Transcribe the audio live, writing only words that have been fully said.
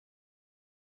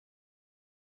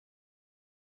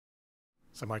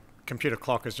So my computer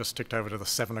clock has just ticked over to the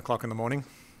 7 o'clock in the morning.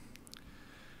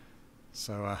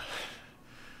 So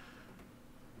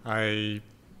I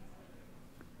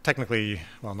technically,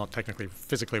 well, not technically,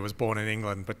 physically was born in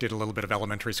England, but did a little bit of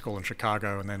elementary school in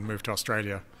Chicago and then moved to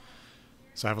Australia.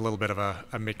 So I have a little bit of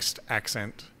a mixed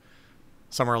accent.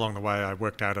 Somewhere along the way, I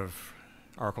worked out of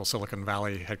Oracle Silicon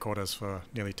Valley headquarters for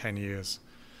nearly 10 years.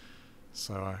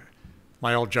 So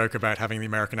my old joke about having the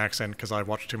American accent because I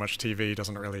watched too much TV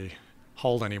doesn't really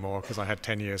hold anymore because I had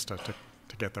 10 years to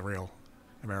get the real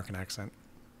American accent.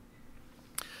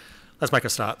 Let's make a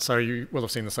start. So you will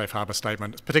have seen the safe harbor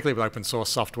statement, particularly with open source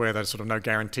software. There's sort of no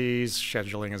guarantees.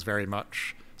 Scheduling is very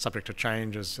much subject to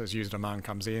change as user demand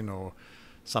comes in or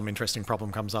some interesting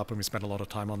problem comes up, and we spend a lot of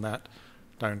time on that.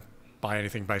 Don't buy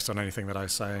anything based on anything that I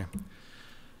say.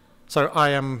 So I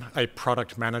am a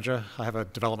product manager. I have a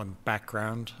development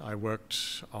background. I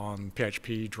worked on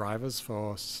PHP drivers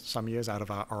for some years out of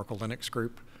our Oracle Linux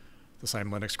group, the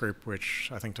same Linux group which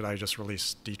I think today just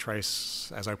released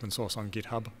dtrace as open source on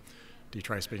GitHub,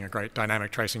 dtrace being a great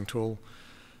dynamic tracing tool.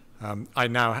 I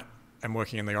now am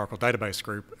working in the Oracle database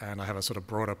group, and I have a sort of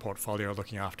broader portfolio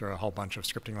looking after a whole bunch of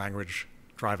scripting language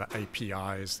driver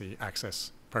APIs, the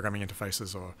access programming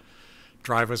interfaces, or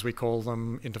drivers we call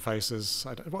them, interfaces.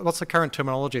 What's the current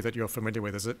terminology that you're familiar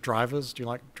with? Is it drivers? Do you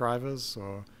like drivers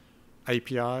or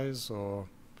APIs? Or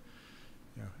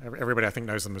everybody I think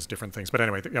knows them as different things. But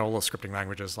anyway, all the scripting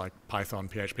languages like Python,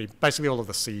 PHP, basically all of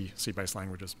the C-based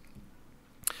languages.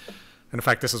 And in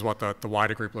fact, this is what the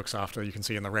wider group looks after. You can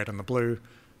see in the red and the blue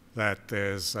that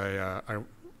there's a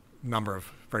number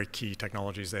of very key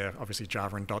technologies there. Obviously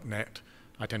Java and .NET.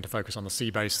 I tend to focus on the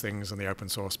C-based things and the open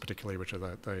source particularly, which are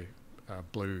the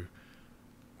blue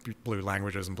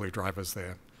languages and blue drivers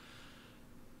there.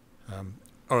 I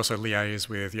also liaise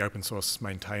with the open source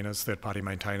maintainers, third-party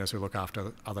maintainers who look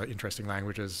after other interesting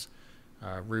languages.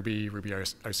 Ruby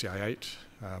OCI 8,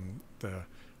 the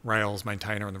Rails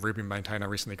maintainer and the Ruby maintainer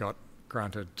recently got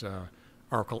granted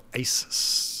Oracle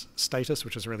ACE status,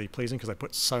 which is really pleasing because they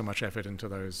put so much effort into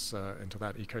into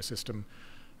that ecosystem.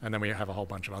 And then we have a whole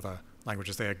bunch of other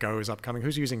languages there. Go is upcoming.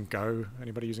 Who's using Go?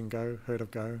 Anybody using Go? Heard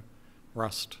of Go?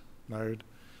 Rust? Node?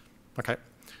 Okay.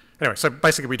 Anyway, so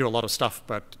basically we do a lot of stuff,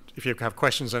 but if you have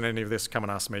questions on any of this, come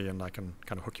and ask me and I can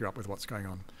kind of hook you up with what's going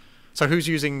on. So who's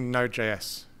using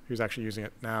Node.js? Who's actually using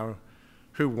it now?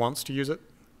 Who wants to use it?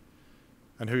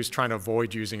 And who's trying to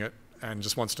avoid using it and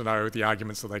just wants to know the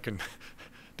arguments that they can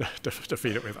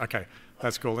defeat it with? Okay,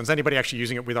 that's cool. And is anybody actually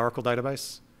using it with Oracle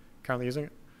database? Currently using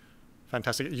it?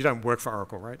 Fantastic. You don't work for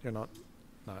Oracle, right? You're not?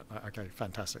 No, okay,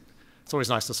 fantastic. It's always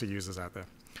nice to see users out there.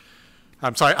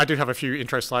 So I do have a few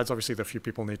intro slides. Obviously, the few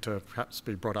people need to perhaps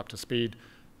be brought up to speed.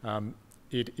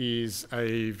 It is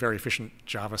a very efficient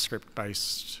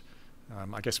JavaScript-based,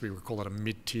 I guess we would call it a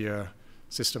mid-tier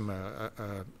system.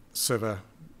 A server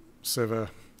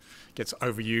gets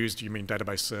overused. You mean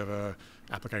database server,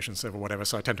 application server, whatever.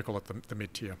 So I tend to call it the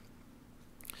mid-tier.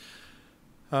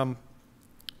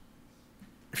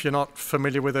 If you're not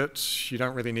familiar with it, you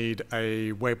don't really need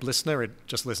a web listener. It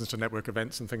just listens to network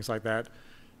events and things like that.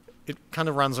 It kind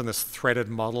of runs on this threaded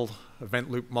model, event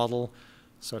loop model.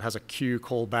 So it has a queue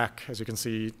callback, as you can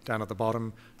see down at the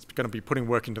bottom. It's going to be putting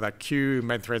work into that queue.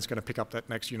 Main thread's going to pick up that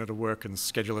next unit of work and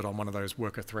schedule it on one of those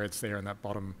worker threads there in that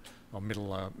bottom or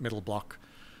middle block.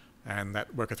 And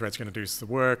that worker thread's going to do the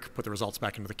work, put the results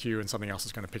back into the queue, and something else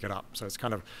is going to pick it up. So it's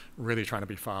kind of really trying to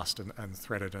be fast and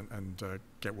threaded and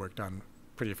get work done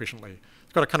pretty efficiently.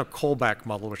 It's got a kind of callback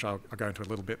model, which I'll go into a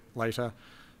little bit later.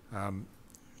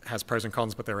 Has pros and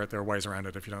cons, but there are ways around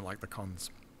it if you don't like the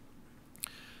cons.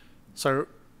 So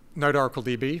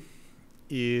node-oracledb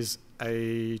is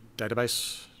a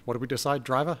database, what did we decide?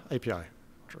 Driver? API?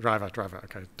 Driver,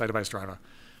 okay, database driver.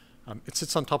 It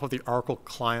sits on top of the Oracle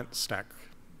client stack.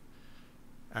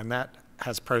 And that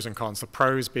has pros and cons. The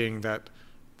pros being that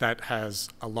has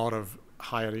a lot of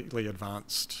highly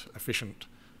advanced, efficient,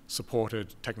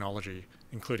 supported technology,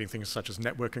 including things such as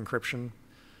network encryption.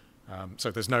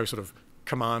 So there's no sort of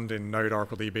command in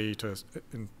node-oracledb to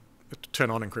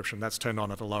turn on encryption. That's turned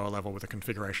on at a lower level with a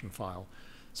configuration file.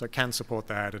 So it can support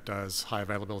that. It does high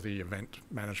availability event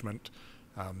management,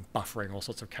 buffering, all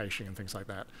sorts of caching and things like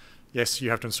that. Yes, you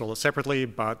have to install it separately,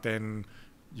 but then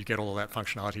you get all of that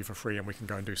functionality for free, and we can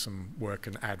go and do some work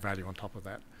and add value on top of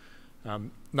that.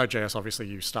 Node.js, obviously,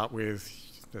 you start with,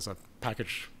 there's a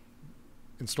package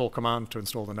install command to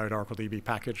install the node-oracledb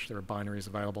package. There are binaries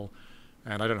available.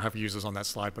 And I don't have users on that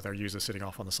slide, but there are users sitting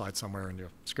off on the side somewhere, and your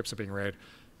scripts are being read.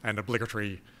 And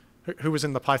obligatory, who was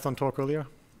in the Python talk earlier?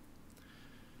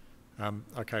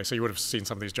 Okay, so you would have seen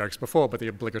some of these jokes before, but the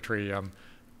obligatory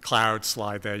cloud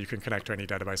slide there. You can connect to any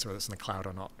database, whether it's in the cloud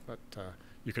or not. But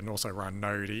you can also run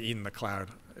Node in the cloud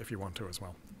if you want to as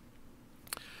well.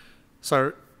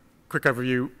 So, quick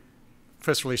overview.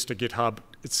 First released to GitHub.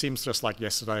 It seems just like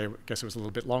yesterday. I guess it was a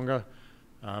little bit longer.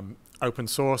 Open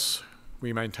source,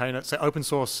 we maintain it. So open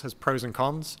source has pros and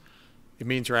cons. It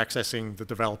means you're accessing the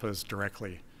developers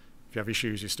directly. If you have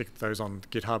issues, you stick those on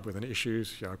GitHub with an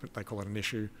issues. They call it an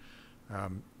issue.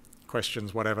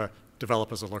 Questions, whatever,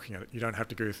 developers are looking at it. You don't have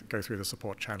to go through the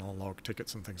support channel, log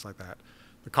tickets and things like that.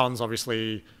 The cons,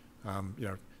 obviously,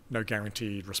 no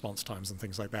guaranteed response times and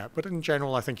things like that. But in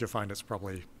general, I think you'll find it's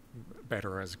probably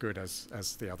better, as good as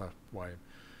the other way.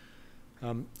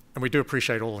 And we do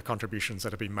appreciate all the contributions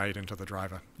that have been made into the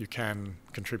driver. You can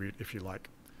contribute if you like.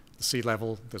 The C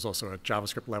level, there's also a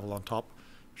JavaScript level on top,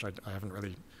 which I haven't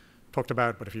really talked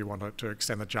about, but if you want to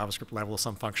extend the JavaScript level,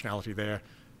 some functionality there,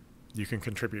 you can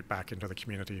contribute back into the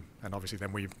community. And obviously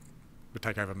then we would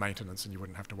take over maintenance and you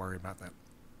wouldn't have to worry about that.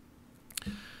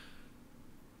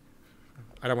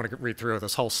 I don't want to read through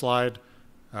this whole slide.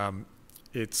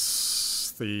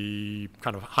 It's the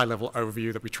kind of high-level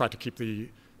overview that we tried to keep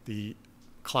the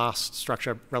class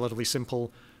structure relatively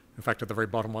simple. In fact, at the very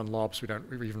bottom one, lobs, we don't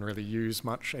even really use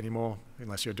much anymore,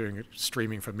 unless you're doing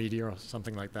streaming for media or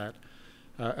something like that.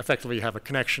 Effectively, you have a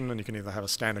connection, and you can either have a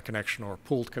standard connection or a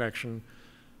pooled connection,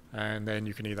 and then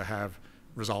you can either have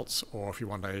results, or if you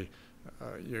want a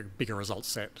bigger result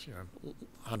set,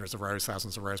 hundreds of rows,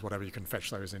 thousands of rows, whatever, you can fetch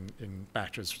those in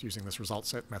batches using this result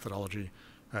set methodology.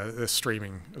 The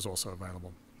streaming is also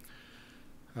available.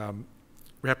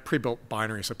 We have pre-built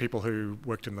binaries, so people who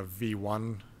worked in the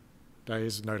V1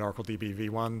 days, node-oracledb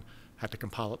V1, had to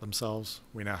compile it themselves.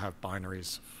 We now have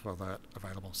binaries for that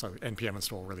available. So npm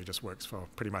install really just works for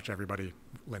pretty much everybody,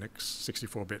 Linux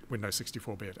 64-bit, Windows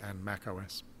 64-bit, and Mac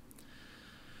OS.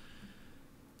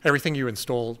 Everything you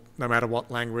install, no matter what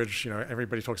language,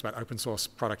 everybody talks about open source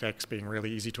product X being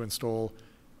really easy to install.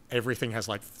 Everything has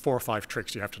like 4 or 5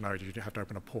 tricks you have to know. Do you have to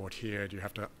open a port here? Do you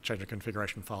have to change a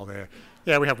configuration file there?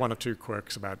 Yeah, we have 1 or 2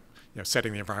 quirks about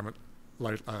setting the environment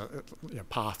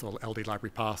path or LD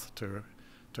library path to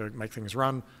make things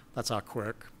run. That's our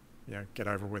quirk. Get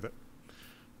over with it.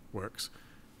 Works.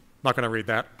 Not going to read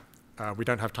that. We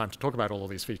don't have time to talk about all of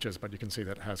these features, but you can see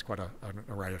that it has quite an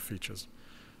array of features.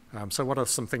 So what are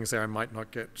some things there I might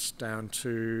not get down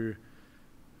to?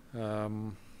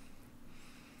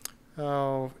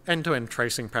 End-to-end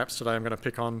tracing, perhaps today I'm going to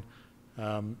pick on.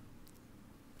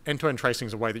 End-to-end tracing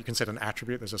is a way that you can set an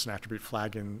attribute. There's just an attribute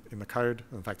flag in the code.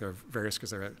 In fact, there are various,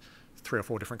 because there are 3 or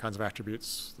 4 different kinds of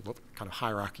attributes, the kind of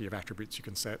hierarchy of attributes you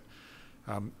can set.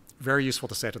 Very useful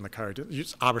to set in the code.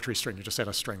 Use arbitrary string. You just set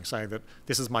a string saying that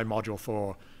this is my module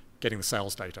for getting the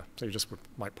sales data. So you just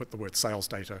might put the word sales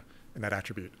data in that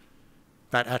attribute.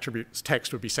 That attribute's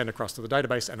text would be sent across to the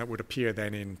database, and it would appear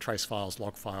then in trace files,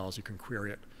 log files. You can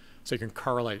query it. So you can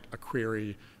correlate a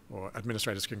query, or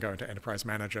administrators can go into Enterprise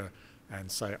Manager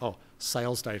and say, oh,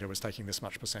 sales data was taking this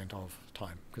much % of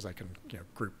time, because they can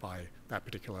group by that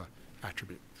particular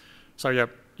attribute. So yeah,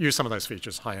 use some of those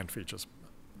features, high-end features.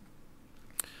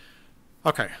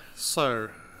 Okay, so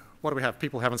what do we have?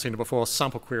 People haven't seen it before.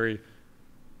 Sample query.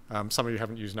 Some of you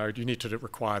haven't used Node. You need to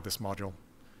require this module.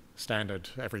 Standard,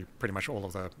 pretty much all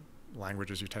of the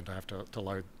languages you tend to have to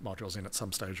load modules in at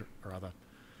some stage or other.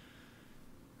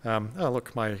 Oh,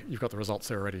 look, you've got the results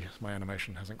there already. My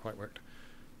animation hasn't quite worked.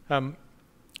 You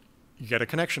get a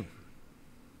connection.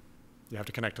 You have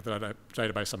to connect to the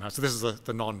database somehow. So this is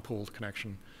the non-pooled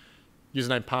connection.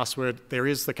 Username, password. There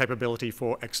is the capability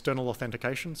for external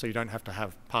authentication, so you don't have to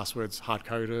have passwords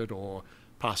hard-coded or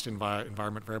passed in via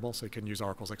environment variable, so you can use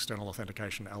Oracle's external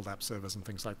authentication, LDAP servers, and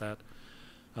things like that.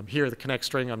 Here, the connect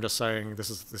string, I'm just saying this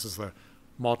is the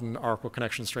modern Oracle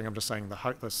connection string. I'm just saying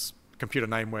this computer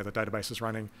name where the database is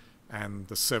running and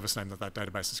the service name that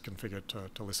database is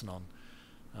configured to listen on.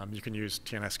 You can use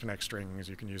TNS connect strings.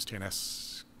 You can use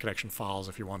TNS connection files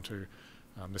if you want to.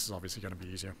 This is obviously going to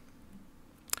be easier.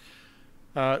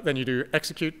 Then you do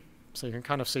execute. So you can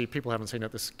kind of see, people haven't seen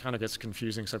it, this kind of gets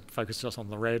confusing, so focus just on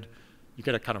the red. You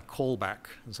get a kind of callback,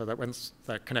 and so that once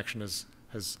that connection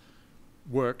has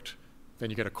worked, then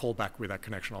you get a callback with that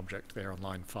connection object there on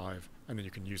line 5, and then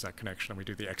you can use that connection, and we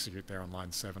do the execute there on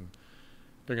line 7.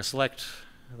 Doing a select,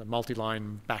 the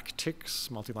multi-line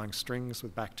backticks, multi-line strings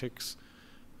with backticks.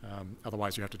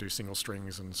 Otherwise, you have to do single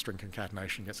strings, and string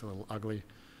concatenation gets a little ugly.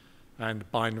 And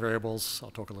bind variables,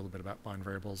 I'll talk a little bit about bind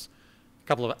variables. A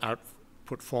couple of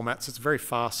output formats. It's very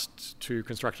fast to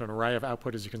construct an array of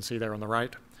output, as you can see there on the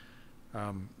right.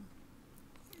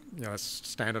 It's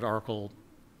standard Oracle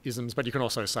isms, but you can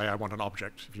also say, I want an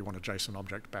object, if you want a JSON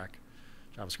object back,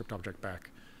 JavaScript object back.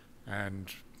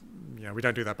 And we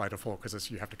don't do that by default because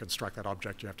you have to construct that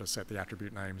object, you have to set the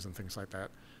attribute names and things like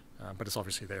that. But it's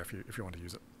obviously there if you want to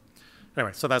use it.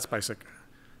 Anyway, so that's basic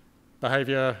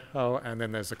behavior. Oh, and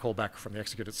then there's the callback from the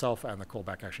execute itself, and the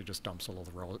callback actually just dumps all of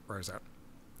the rows out,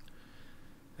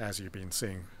 as you've been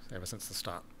seeing ever since the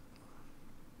start.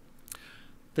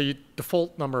 The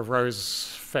default number of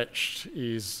rows fetched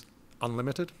is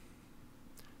unlimited.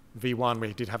 V1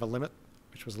 we did have a limit,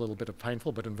 which was a little bit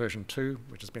painful, but in version 2,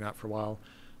 which has been out for a while,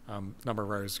 number of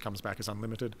rows comes back as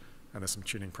unlimited, and there's some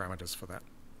tuning parameters for that.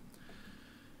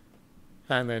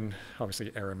 And then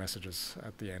obviously error messages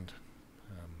at the end.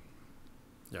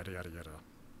 Yada, yada, yada.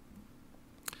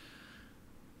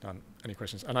 Done. Any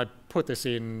questions? And I put this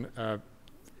in,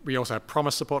 we also have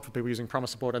promise support for people using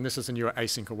promise support, and this is a newer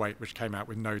async await, which came out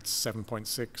with Node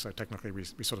 7.6, so technically we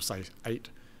sort of say 8,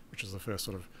 which is the first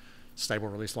sort of stable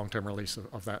release, long-term release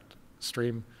of that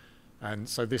stream. And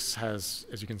so this has,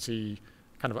 as you can see,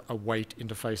 kind of a wait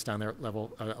interface down there at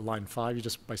level line 5. You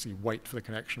just basically wait for the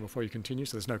connection before you continue,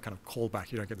 so there's no kind of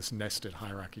callback. You don't get this nested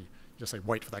hierarchy. You just say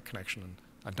wait for that connection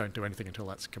and don't do anything until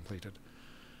that's completed.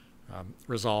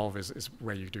 Resolve is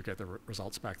where you do get the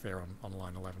results back there on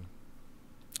line 11.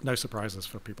 No surprises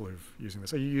for people who've using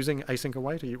this. Are you using async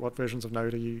await? What versions of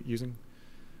Node are you using?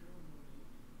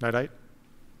 Node 8?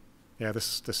 Yeah,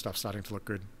 this stuff's starting to look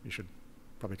good. You should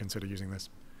probably consider using this.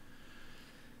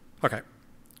 Okay.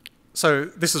 So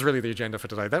this is really the agenda for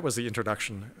today. That was the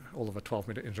introduction, all of a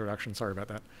 12-minute introduction. Sorry about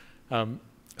that.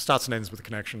 Starts and ends with the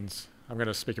connections. I'm going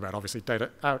to speak about, obviously, data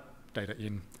out, data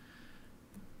in.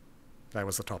 That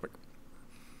was the topic.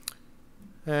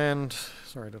 And,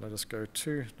 sorry, did I just go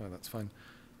to? No, that's fine.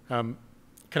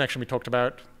 Connection we talked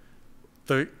about.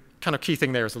 The kind of key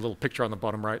thing there is the little picture on the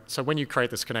bottom right. So when you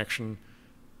create this connection,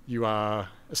 you are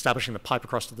establishing the pipe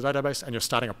across to the database, and you're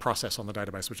starting a process on the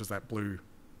database, which is that blue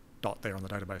dot there on the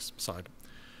database side.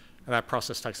 And that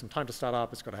process takes some time to start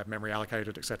up. It's got to have memory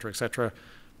allocated, et cetera, et cetera.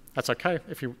 That's okay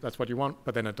if that's what you want,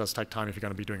 but then it does take time if you're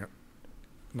going to be doing it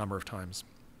a number of times.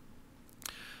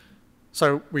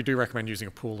 So we do recommend using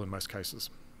a pool in most cases.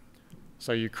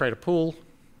 So you create a pool,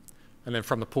 and then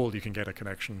from the pool you can get a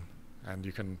connection, and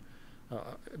you can,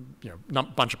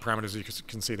 bunch of parameters you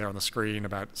can see there on the screen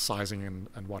about sizing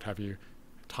and what have you,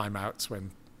 timeouts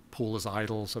when pool is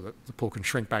idle so that the pool can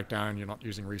shrink back down, you're not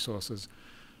using resources.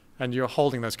 And you're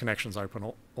holding those connections open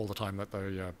all the time that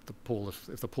the pool, if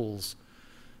the pool's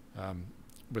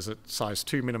was at size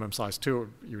 2, minimum size 2,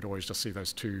 you would always just see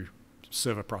those 2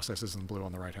 server processes in blue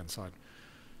on the right-hand side.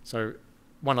 So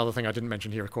one other thing I didn't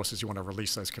mention here, of course, is you want to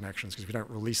release those connections, because if you don't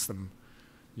release them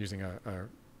using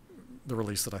the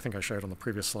release that I think I showed on the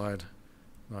previous slide,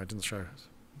 no, I didn't show.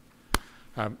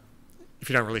 If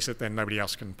you don't release it, then nobody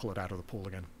else can pull it out of the pool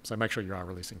again. So make sure you are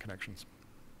releasing connections.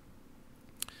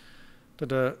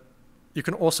 You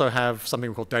can also have something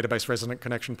we call database resident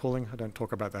connection pooling. I don't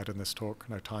talk about that in this talk,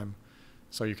 no time.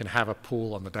 So you can have a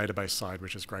pool on the database side,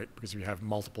 which is great, because you have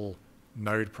multiple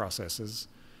node processes.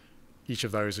 Each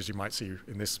of those, as you might see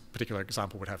in this particular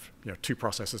example, would have 2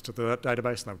 processes to the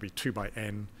database, and that would be 2 by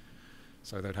n.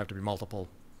 So there'd have to be multiple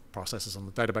processes on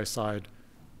the database side.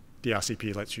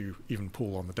 DRCP lets you even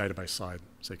pool on the database side,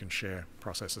 so you can share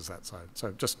processes that side.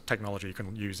 So just technology you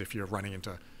can use if you're running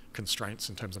into constraints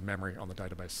in terms of memory on the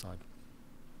database side.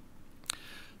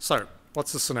 So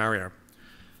what's the scenario?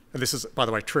 And this is, by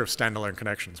the way, true of standalone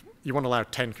connections. You want to allow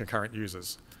 10 concurrent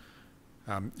users.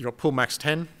 You've got pool max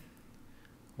 10.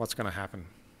 What's going to happen?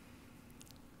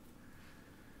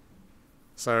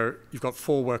 So you've got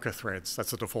 4 worker threads.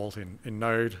 That's the default in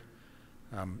Node.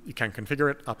 You can configure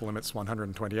it. Upper limit's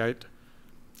 128.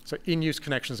 So in-use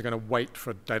connections are going to wait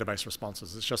for database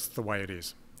responses. It's just the way it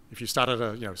is. If you started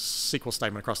a SQL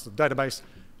statement across the database,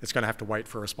 it's going to have to wait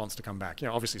for a response to come back.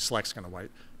 Obviously select's going to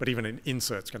wait, but even an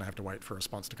insert's going to have to wait for a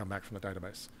response to come back from the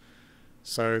database.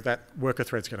 So that worker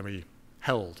thread's going to be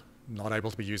held, not able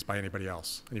to be used by anybody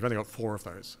else. And you've only got 4 of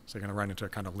those, so you're going to run into a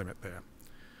kind of limit there.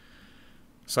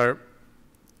 So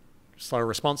slower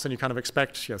response than you kind of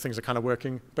expect. Things are kind of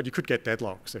working, but you could get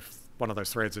deadlocks if one of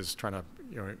those threads is trying to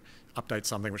update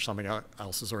something which something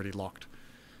else is already locked.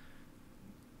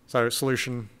 So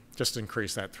solution, just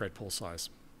increase that thread pool size.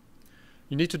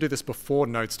 You need to do this before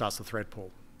Node starts the thread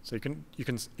pool. So you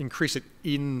can increase it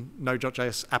in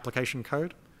Node.js application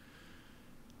code,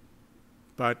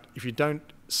 but if you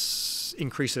don't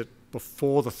increase it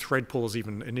before the thread pool is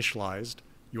even initialized,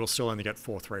 you will still only get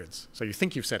 4 threads. So you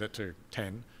think you've set it to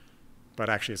 10, but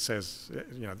actually it says,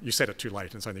 you set it too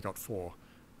late and it's only got 4.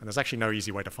 And there's actually no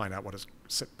easy way to find out what it's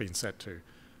been set to.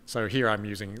 So here I'm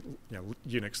using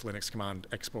Unix, Linux command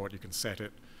export. You can set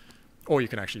it. or you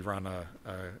can actually run a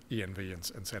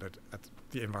env and set it at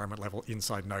the environment level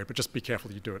inside Node, but just be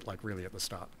careful you do it like really at the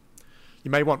start.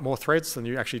 You may want more threads than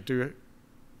you actually do,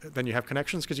 than you have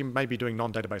connections, because you may be doing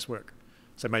non-database work.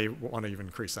 So you may want to even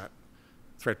increase that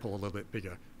thread pool a little bit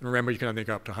bigger. And remember, you can only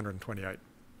go up to 128.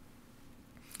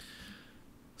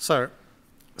 So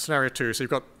scenario 2, so you've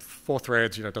got 4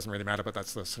 threads, it doesn't really matter, but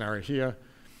that's the scenario here.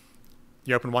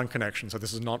 You open one connection, so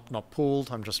this is not pooled.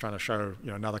 I'm just trying to show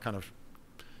another kind of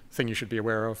thing you should be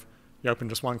aware of. You open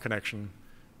just one connection,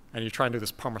 and you try and do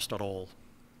this promise.all.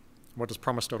 What does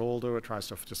promise.all do? It tries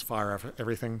to just fire off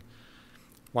everything.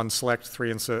 1 select, 3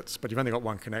 inserts, but you've only got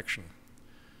one connection.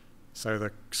 So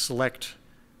the select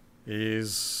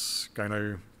is going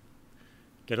to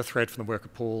get a thread from the worker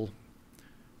pool.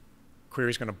 Query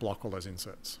is going to block all those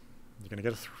inserts. You're going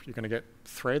to get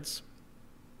threads.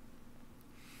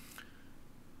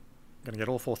 You're going to get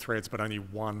all 4 threads, but only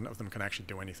one of them can actually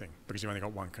do anything because you've only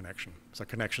got one connection. So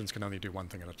connections can only do one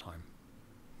thing at a time.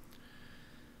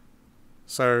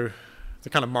 So the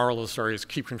kind of moral of the story is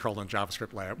keep control on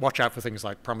JavaScript layer. Watch out for things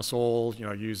like promise all.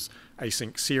 Use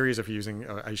async series if you're using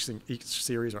async each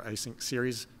series or async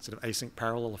series instead of async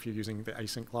parallel if you're using the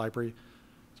async library.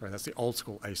 Sorry, that's the old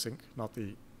school async, not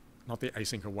the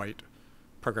async await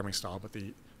programming style, but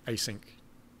the async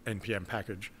npm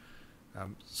package.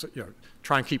 So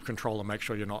try and keep control and make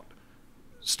sure you're not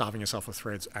starving yourself with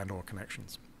threads and/or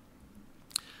connections.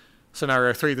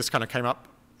 Scenario 3, this kind of came up,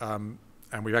 and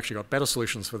we've actually got better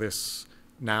solutions for this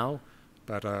now.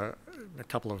 But a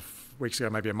couple of weeks ago,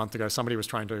 maybe a month ago, somebody was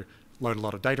trying to load a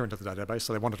lot of data into the database,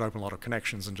 so they wanted to open a lot of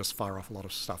connections and just fire off a lot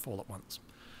of stuff all at once.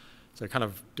 So it kind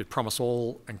of did promise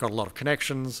all and got a lot of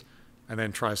connections, and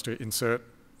then tries to insert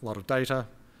a lot of data.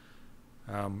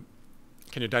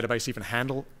 Can your database even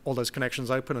handle all those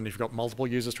connections open? And if you've got multiple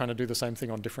users trying to do the same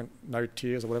thing on different node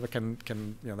tiers or whatever,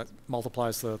 that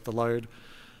multiplies the load.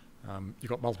 You've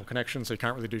got multiple connections, so you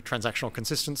can't really do transactional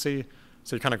consistency.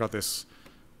 So you kind of got this,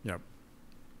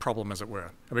 problem, as it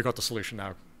were. And we've got the solution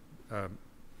now,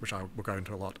 which I will go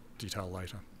into a lot of detail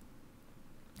later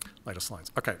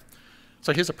slides. Okay,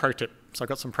 so here's a pro tip. So I've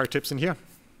got some pro tips in here.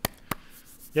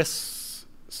 Yes,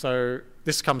 so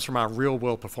this comes from our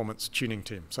real-world performance tuning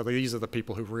team. So these are the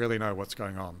people who really know what's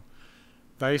going on.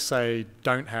 They say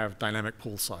don't have dynamic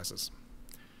pool sizes.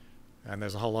 And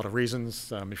there's a whole lot of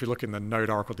reasons. If you look in the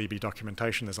node-oracledb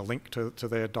documentation, there's a link to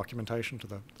their documentation, to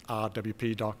the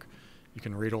RWP doc. You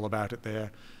can read all about it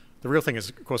there. The real thing is,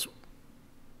 of course,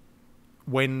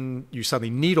 when you suddenly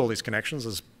need all these connections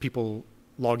as people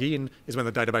log in is when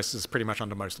the database is pretty much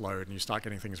under most load and you start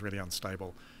getting things really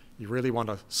unstable. You really want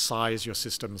to size your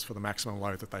systems for the maximum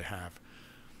load that they have.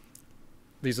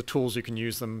 These are tools, you can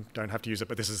use them, don't have to use it,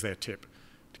 but this is their tip.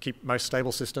 To keep most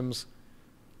stable systems,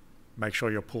 make sure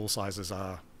your pool sizes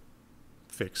are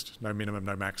fixed, no minimum,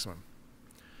 no maximum.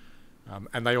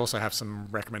 And they also have some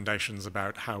recommendations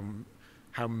about how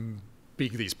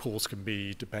big these pools can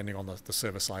be depending on the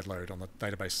server-side load. On the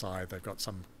database side, they've got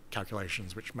some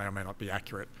calculations which may or may not be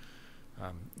accurate.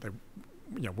 They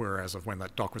were as of when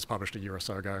that doc was published a year or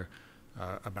so ago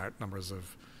about numbers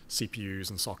of CPUs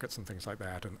and sockets and things like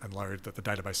that and load that the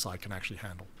database side can actually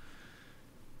handle.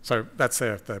 So that's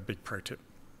their big pro tip.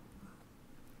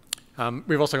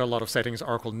 We've also got a lot of settings.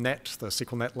 Oracle Net, the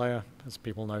SQLnet layer, as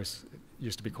people know,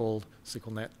 used to be called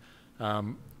SQLnet. A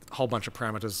whole bunch of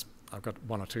parameters. I've got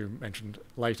 1 or 2 mentioned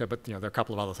later, but there are a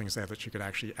couple of other things there that you could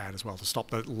actually add as well to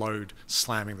stop the load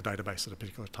slamming the database at a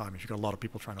particular time if you've got a lot of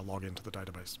people trying to log into the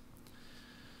database.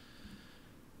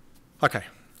 Okay,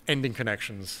 ending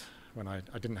connections, when I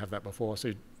didn't have that before.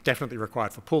 So definitely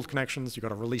required for pooled connections. You've got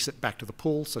to release it back to the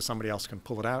pool so somebody else can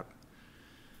pull it out.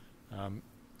 And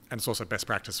it's also best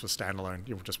practice for standalone.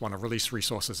 You'll just want to release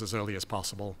resources as early as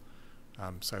possible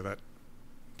so that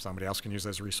somebody else can use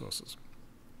those resources.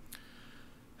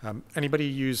 Anybody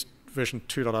used version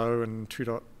 2.0 and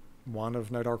 2.1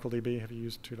 of node-oracledb? Have you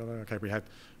used 2.0? Okay,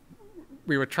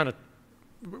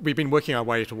 we've been working our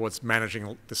way towards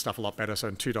managing this stuff a lot better. So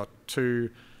in 2.2,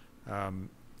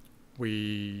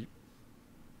 we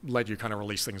let you kind of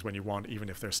release things when you want, even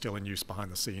if they're still in use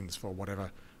behind the scenes for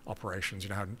whatever operations. You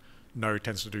know how Node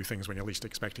tends to do things when you're least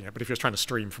expecting it. But if you're trying to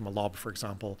stream from a lob, for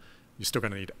example, you're still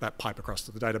going to need that pipe across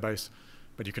to the database.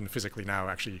 But you can physically now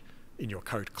actually, in your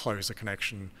code, close a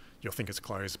connection. You'll think it's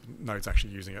closed, but Node's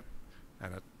actually using it.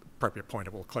 And at appropriate point,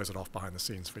 it will close it off behind the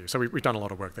scenes for you. So we've done a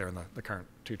lot of work there in the current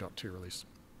 2.2 release.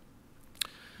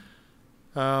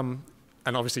 And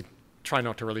obviously, try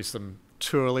not to release them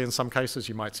too early in some cases.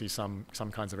 You might see some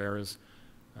kinds of errors.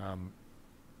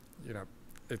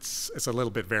 It's a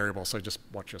little bit variable, so just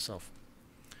watch yourself.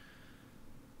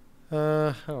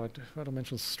 I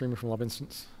mentioned streaming from lob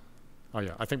instance. Oh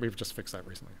yeah, I think we've just fixed that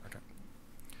recently. Okay.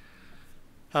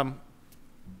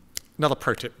 Another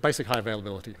pro tip, basic high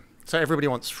availability. So everybody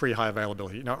wants free high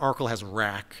availability. You know, Oracle has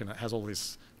RAC and it has all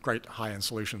these great high-end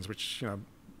solutions which, you know,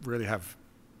 really have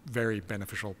very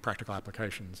beneficial practical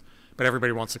applications. But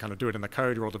everybody wants to kind of do it in the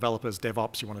code. You're all developers,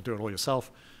 DevOps, you want to do it all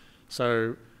yourself.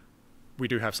 So we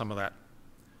do have some of that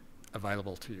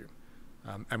available to you.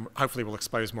 And hopefully we'll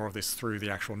expose more of this through the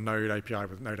actual Node API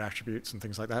with Node attributes and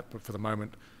things like that. But for the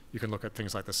moment, you can look at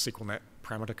things like the SQLnet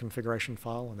parameter configuration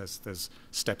file, and there's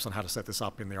steps on how to set this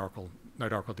up in the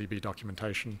node-oracledb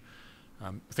documentation.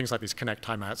 Things like these connect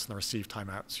timeouts and the receive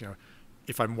timeouts. You know,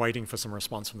 if I'm waiting for some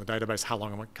response from the database, how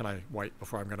long can I wait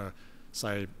before I'm going to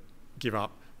say give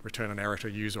up, return an error to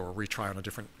a user, or retry on a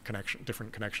different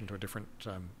connection to a different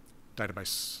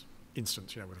database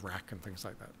instance, you know, with RAC and things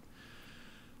like that.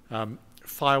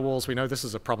 Firewalls, we know this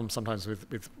is a problem sometimes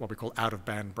with what we call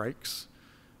out-of-band breaks.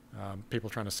 People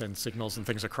trying to send signals and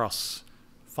things across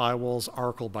firewalls.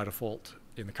 Oracle, by default,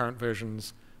 in the current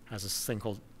versions, has this thing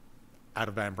called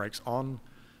out-of-band breaks on.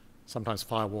 Sometimes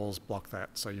firewalls block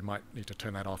that, so you might need to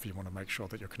turn that off if you want to make sure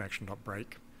that your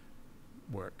connection.break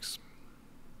works.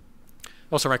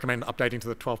 Also recommend updating to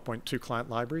the 12.2 client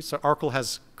library. So Oracle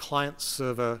has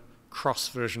client-server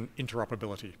cross-version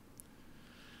interoperability.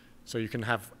 So you can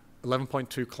have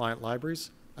 11.2 client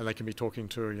libraries, and they can be talking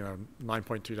to, you know,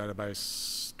 9.2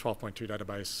 database, 12.2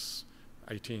 database,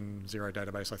 18.0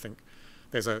 database. I think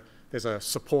there's a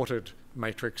supported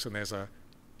matrix and there's a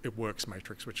it works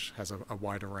matrix, which has a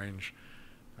wider range.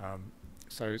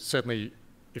 So certainly,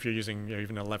 if you're using, you know,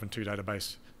 even an 11.2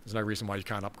 database, there's no reason why you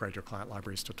can't upgrade your client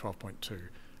libraries to 12.2. And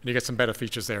you get some better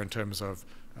features there in terms of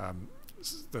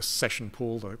the session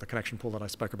pool, the connection pool that I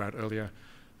spoke about earlier,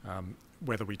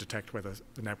 whether we detect whether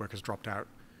the network has dropped out,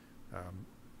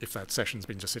 if that session's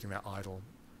been just sitting there idle.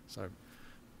 So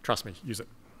trust me, use it.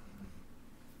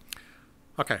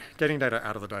 Okay, getting data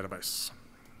out of the database.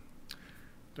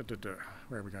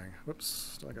 Where are we going?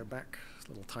 Whoops, did I go back?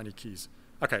 Little tiny keys.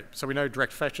 Okay, so we know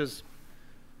direct fetches.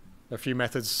 There are a few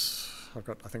methods. I've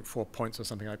got, I think, 4 points or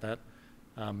something like that.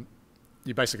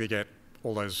 You basically get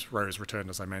all those rows returned,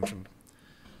 as I mentioned.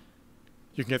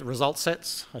 You can get the result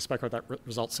sets. I spoke about that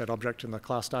result set object in the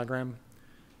class diagram.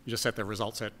 You just set the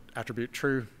result set attribute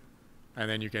true, and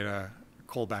then you get a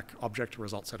callback object, a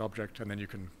result set object, and then you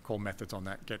can call methods on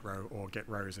that, get row or get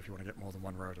rows if you want to get more than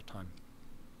one row at a time.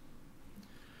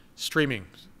 Streaming.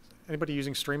 Anybody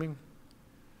using streaming?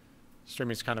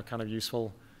 Streaming is kind of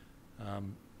useful. You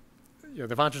know,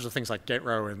 the advantage of things like get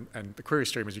row and the query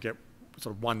stream is you get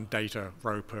sort of one data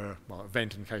row per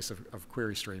event in case of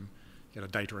query stream. You get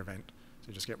a data event, so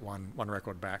you just get one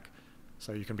record back.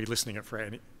 So you can be listening for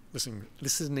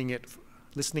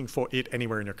it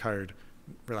anywhere in your code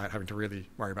without having to really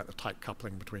worry about the tight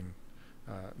coupling between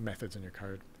methods in your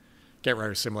code. Get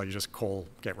row is similar. You just call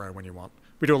get row when you want.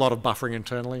 We do a lot of buffering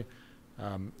internally,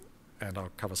 and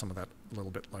I'll cover some of that a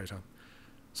little bit later.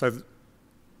 So,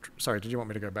 sorry, did you want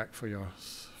me to go back for your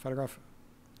photograph?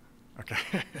 Okay.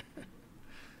 I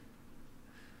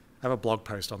have a blog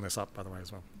post on this up, by the way,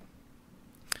 as well.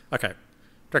 Okay,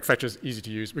 direct fetch is easy to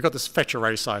use. We've got this fetch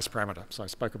array size parameter, so I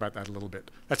spoke about that a little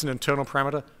bit. That's an internal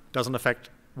parameter, doesn't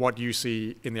affect what you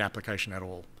see in the application at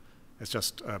all. It's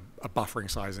just a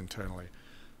buffering size internally.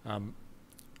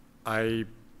 I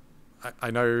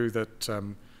know that,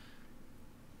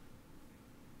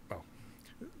 well,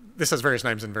 this has various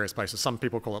names in various places. Some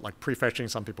people call it like prefetching,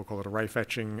 some people call it array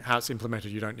fetching. How it's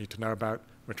implemented you don't need to know about.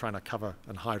 We're trying to cover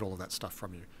and hide all of that stuff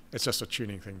from you. It's just a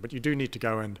tuning thing, but you do need to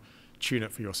go and tune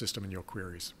it for your system and your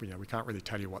queries. You know, we can't really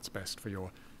tell you what's best for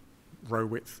your row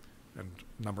width and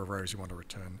number of rows you want to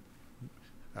return,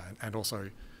 and also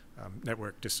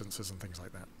network distances and things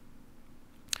like that.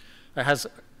 It has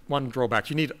one drawback.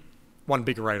 You need one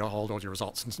big array to hold all your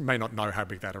results, and you may not know how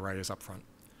big that array is up front.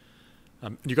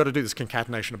 You've got to do this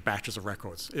concatenation of batches of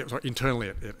records. Internally,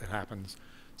 it happens.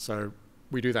 So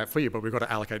we do that for you, but we've got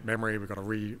to allocate memory. We've got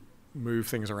to move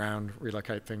things around,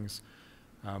 relocate things.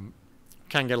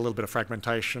 Can get a little bit of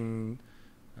fragmentation.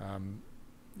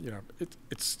 You know,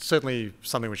 it's certainly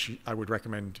something which I would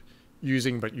recommend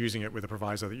using, but using it with a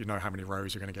proviso that you know how many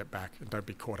rows you're going to get back, and don't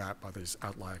be caught out by these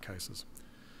outlier cases.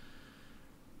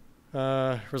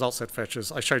 Result set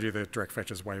fetches. I showed you the direct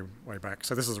fetches way back.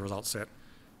 So this is a result set.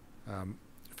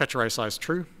 Fetch array size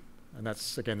true, and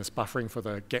that's again this buffering for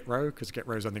the get row, because get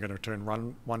row is only going to return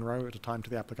one row at a time to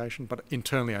the application. But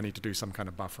internally, I need to do some kind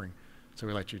of buffering, so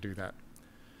we let you do that.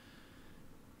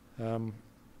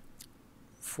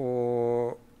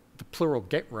 For the plural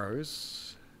get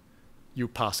rows, you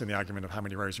pass in the argument of how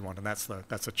many rows you want, and that's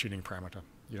a tuning parameter.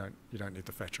 You don't need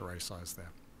the fetch array size there.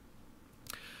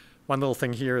 One little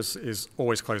thing here is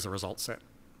always close the results set.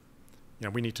 You know,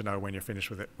 we need to know when you're finished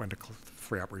with it, when to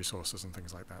free up resources and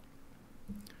things like that.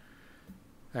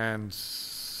 And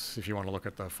if you want to look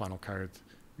at the final code,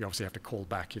 you obviously have to call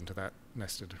back into that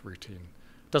nested routine.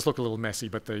 It does look a little messy,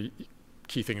 but the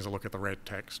key thing is to look at the red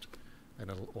text,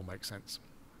 and it'll all make sense.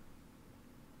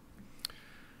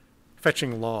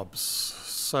 Fetching lobs.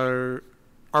 So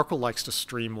Oracle likes to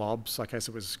stream lobs. I guess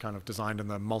it was kind of designed in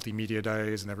the multimedia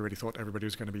days, and everybody thought everybody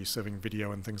was going to be serving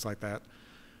video and things like that.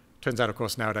 Turns out, of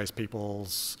course, nowadays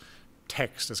people's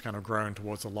text has kind of grown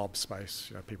towards the lob space.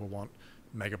 You know, people want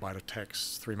megabyte of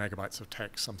text, 3 megabytes of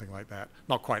text, something like that.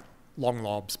 Not quite long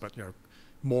lobs, but you know,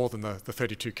 more than the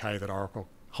 32K that Oracle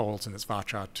holds in its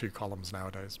varchar 2 columns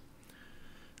nowadays.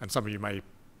 And some of you may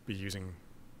be using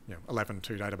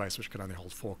 11.2 database, which can only hold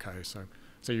 4K,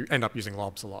 so you end up using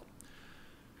lobs a lot.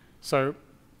 So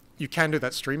you can do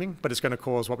that streaming, but it's going to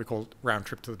cause what we call round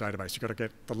trip to the database. You've got to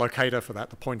get the locator for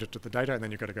that, the pointer to the data, and then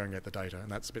you've got to go and get the data,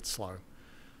 and that's a bit slow.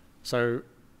 So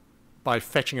by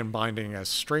fetching and binding as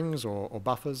strings or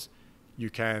buffers,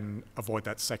 you can avoid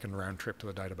that second round trip to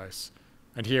the database.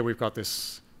 And here we've got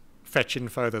this fetch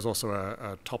info. There's also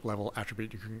a top-level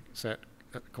attribute you can set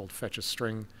called fetch a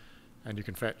string, and you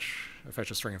can fetch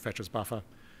a string and fetch as buffer.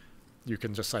 You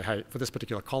can just say, hey, for this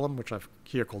particular column, which I've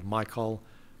here called mycol,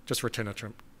 just return it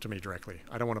to me directly.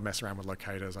 I don't want to mess around with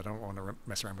locators. I don't want to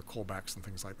mess around with callbacks and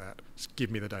things like that. Just give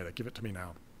me the data. Give it to me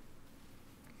now.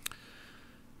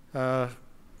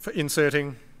 For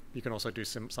inserting, you can also do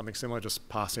something similar. Just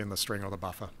pass in the string or the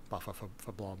buffer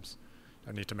for blobs.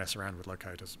 Don't need to mess around with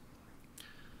locators.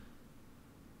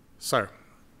 So,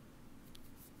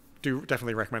 do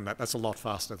definitely recommend that. That's a lot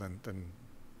faster than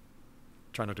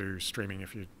trying to do streaming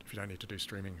if you don't need to do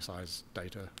streaming size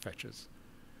data fetches.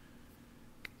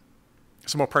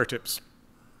 Some more pro tips.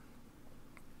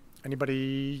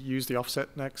 Anybody use the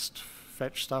offset next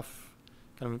fetch stuff?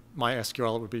 Kind of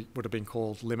MySQL would have been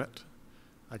called limit.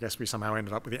 I guess we somehow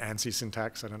ended up with the ANSI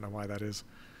syntax. I don't know why that is.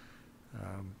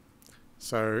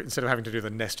 So instead of having to do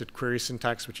the nested query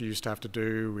syntax, which you used to have to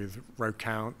do with row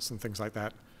counts and things like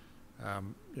that,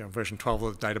 version 12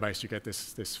 of the database, you get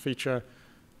this feature.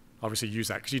 Obviously use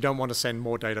that, because you don't want to send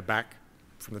more data back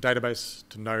from the database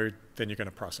to Node than you're going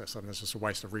to process. I mean, it's just a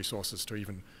waste of resources to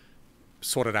even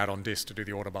sort it out on disk, to do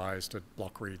the order bys, to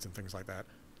block reads and things like that.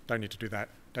 Don't need to do that.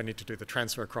 Don't need to do the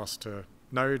transfer across to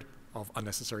Node of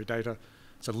unnecessary data.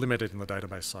 So limit it in the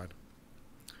database side.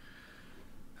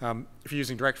 If you're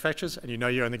using direct fetches and you know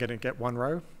you're only going to get one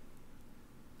row,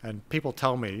 and people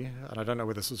tell me, and I don't know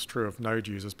whether this is true of Node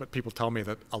users, but people tell me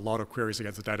that a lot of queries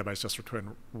against the database just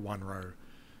return one row,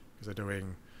 because they're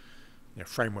doing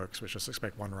frameworks which just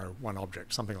expect one row, one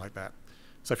object, something like that.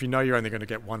 So if you know you're only going to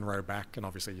get one row back, and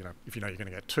obviously if you know you're going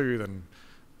to get 2, then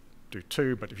do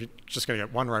 2, but if you're just going to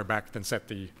get one row back, then set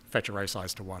the fetch array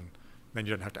size to 1. Then you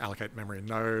don't have to allocate memory in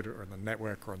Node or in the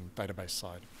network or on the database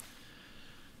side.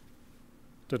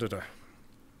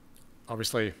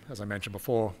 Obviously, as I mentioned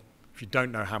before, if you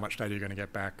don't know how much data you're going to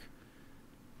get back,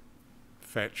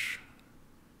 fetch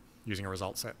using a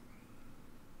result set.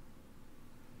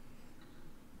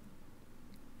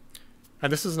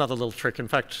 And this is another little trick. In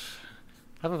fact,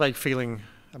 I have a vague feeling,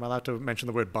 am I allowed to mention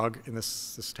the word bug in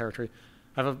this territory?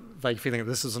 I have a vague feeling that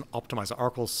this is an optimizer,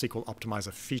 Oracle SQL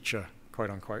optimizer feature, quote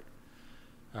unquote.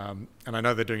 And I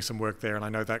know they're doing some work there, and I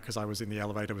know that because I was in the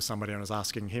elevator with somebody and I was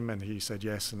asking him, and he said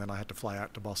yes, and then I had to fly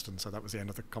out to Boston, so that was the end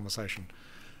of the conversation.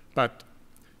 But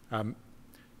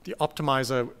the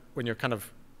optimizer, when you're kind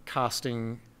of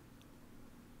casting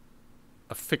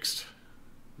a fixed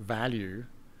value,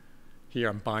 here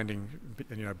I'm binding,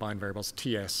 bind variables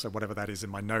TS, so whatever that is in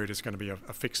my node is going to be a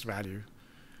fixed value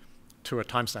to a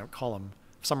timestamp column.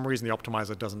 For some reason, the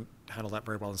optimizer doesn't handle that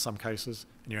very well in some cases,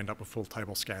 and you end up with full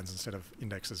table scans instead of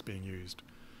indexes being used.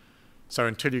 So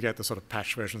until you get the sort of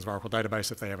patched versions of Oracle Database,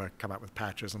 if they ever come out with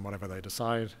patches and whatever they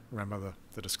decide, remember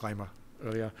the disclaimer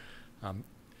earlier,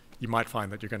 you might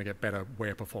find that you're going to get better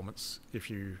query performance if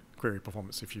you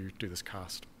do this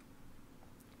cast.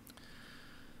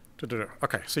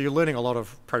 Okay, so you're learning a lot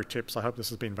of pro tips. I hope this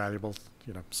has been valuable,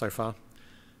 so far.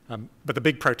 But the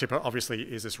big pro tip, obviously,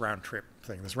 is this round trip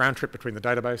thing. This round trip between the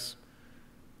database,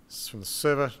 from the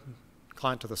server,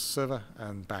 client to the server,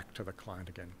 and back to the client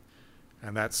again.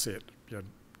 And that's it. In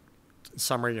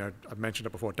summary, I've mentioned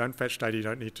it before. Don't fetch data you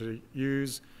don't need to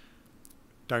use.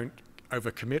 Don't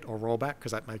overcommit or rollback,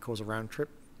 because that may cause a round trip.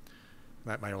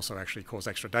 That may also actually cause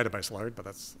extra database load, but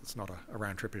that's not a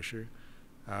round trip issue.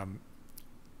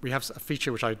 We have a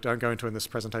feature which I don't go into in this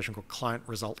presentation called client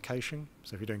result caching.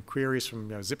 So if you're doing queries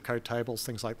from zip code tables,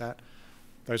 things like that,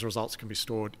 those results can be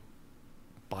stored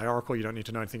by Oracle. You don't need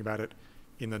to know anything about it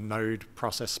in the node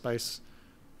process space,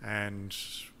 and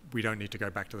we don't need to go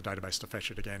back to the database to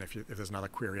fetch it again if there's another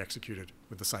query executed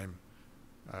with the same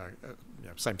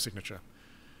same signature.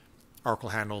 Oracle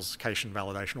handles cache and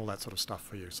validation, all that sort of stuff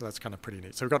for you. So that's kind of pretty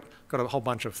neat. So we've got a whole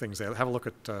bunch of things there. Have a look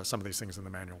at some of these things in the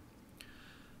manual.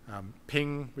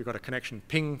 Ping, we've got a connection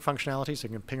ping functionality, so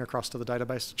you can ping across to the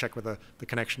database to check whether the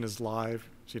connection is live,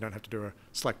 so you don't have to do a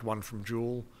select one from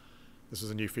Joule. This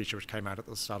is a new feature which came out at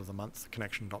the start of the month,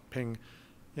 connection.ping.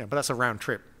 Yeah, but that's a round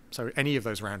trip. So any of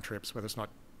those round trips, whether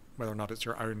or not it's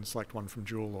your own select one from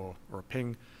Joule or a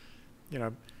ping,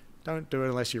 don't do it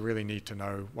unless you really need to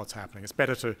know what's happening. It's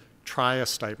better to try a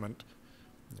statement,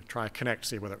 try a connect,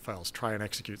 see whether it fails, try an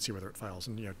execute, see whether it fails,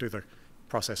 and do the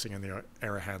processing and the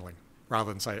error handling,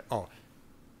 rather than say, oh,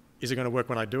 is it going to work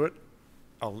when I do it?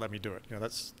 Oh, let me do it.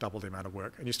 That's double the amount of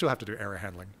work, and you still have to do error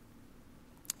handling.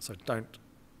 So don't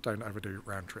overdo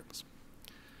round trips.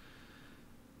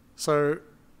 So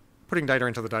putting data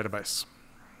into the database.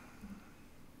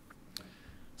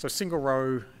 So single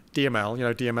row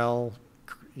DML, DML,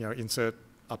 insert,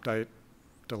 update,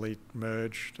 delete,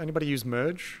 merge. Anybody use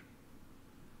merge?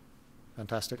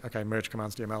 Fantastic. Okay, merge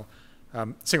commands DML.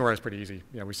 Single row is pretty easy.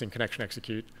 We've seen connection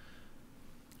execute.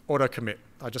 Auto commit.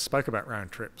 I just spoke about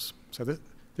round trips. So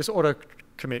this auto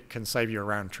commit can save you a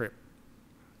round trip.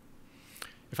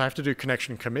 If I have to do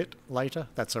connection commit later,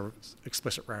 that's an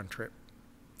explicit round trip.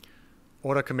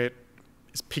 Auto commit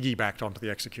is piggybacked onto the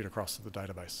execute across to the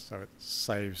database, so it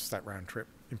saves that round trip,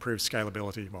 improves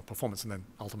scalability, well, performance, and then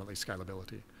ultimately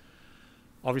scalability.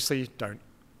 Obviously, don't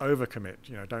overcommit.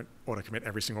 Don't auto commit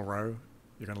every single row.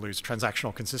 You're going to lose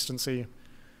transactional consistency,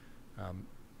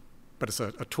 but it's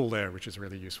a tool there which is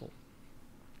really useful.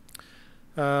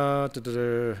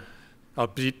 DDL,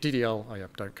 oh yeah,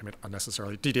 don't commit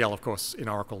unnecessarily. DDL, of course, in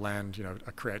Oracle land,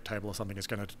 a create table or something is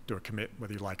going to do a commit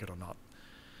whether you like it or not.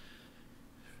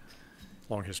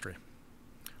 Long history.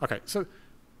 Okay, so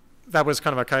that was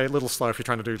kind of okay, a little slow if you're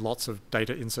trying to do lots of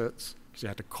data inserts, because you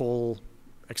had to call,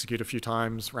 execute a few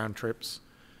times, round trips.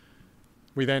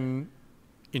 We then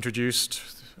introduced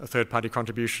a third-party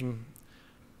contribution,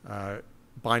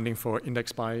 binding for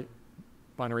index by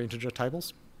binary integer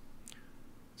tables.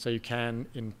 So you can,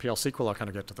 in PL SQL, I'll kind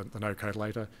of get to the node code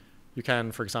later, you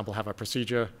can, for example, have a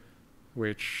procedure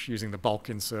which, using the bulk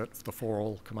insert, the for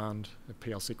all command at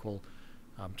PL SQL,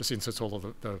 just inserts all of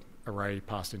the array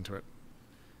passed into it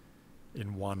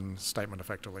in one statement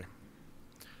effectively.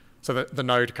 So the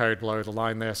node code below the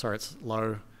line there, sorry, it's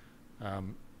low.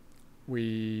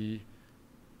 We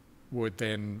would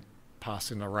then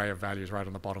pass in an array of values right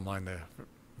on the bottom line there,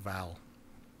 val.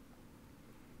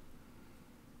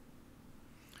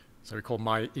 So we call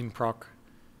my inproc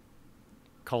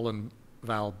colon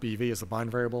val bv as the bind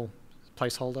variable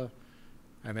placeholder,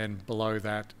 and then below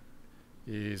that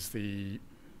is the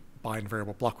bind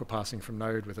variable block we're passing from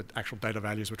node with the actual data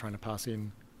values we're trying to pass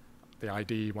in, the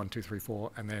ID 1, 2, 3,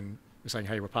 4, and then we're saying,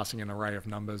 hey, we're passing an array of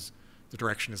numbers, the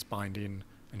direction is bind in,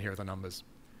 and here are the numbers.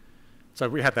 So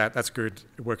we had that, that's good.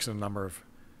 It works in a number of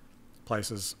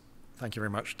places. Thank you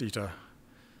very much, Dieter,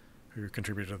 who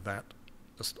contributed to that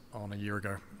just on a year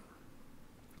ago.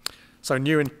 So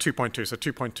new in 2.2. So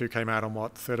 2.2 came out on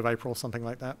what, 3rd of April, something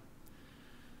like that?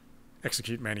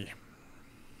 Execute many.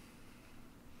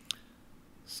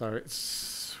 So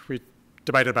we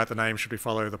debated about the name. Should we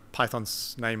follow the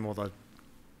Python's name or the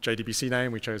JDBC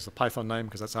name? We chose the Python name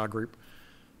because that's our group.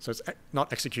 So it's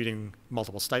not executing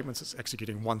multiple statements. It's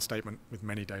executing one statement with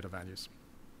many data values.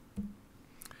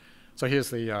 So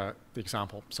here's the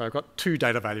example. So I've got two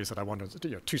data values that I want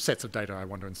to, two sets of data I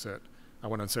want to insert. I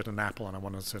want to insert an apple and I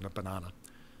want to insert a banana.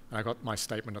 And I've got my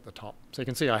statement at the top. So you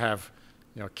can see I have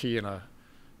a key and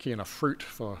a fruit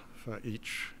for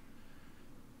each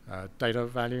data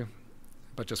value,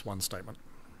 but just one statement.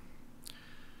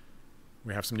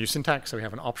 We have some new syntax, so we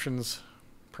have an options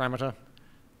parameter.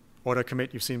 Auto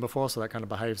commit you've seen before, so that kind of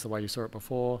behaves the way you saw it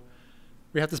before.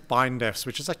 We have this bindefs,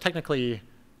 which is like technically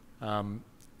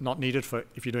not needed for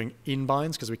if you're doing in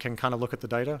binds, because we can kind of look at the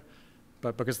data,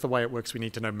 but because the way it works, we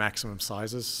need to know maximum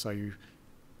sizes. So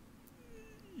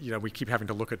we keep having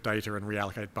to look at data and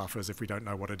reallocate buffers if we don't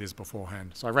know what it is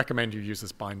beforehand. So I recommend you use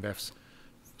this bindefs,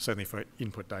 certainly for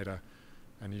input data,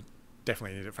 and you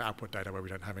definitely need it for output data where we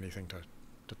don't have anything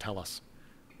to tell us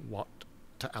what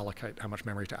to allocate, how much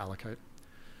memory to allocate.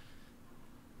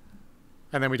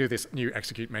 And then we do this new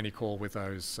execute many call with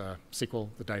those SQL,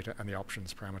 the data, and the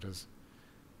options parameters.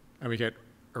 And we get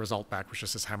a result back which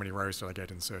just says how many rows did I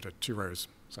get inserted? 2 rows.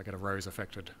 So I get a rows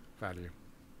affected value.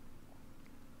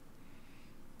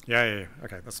 Yeah.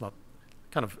 Okay, that's not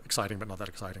kind of exciting, but not that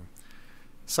exciting.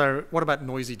 So what about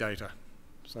noisy data?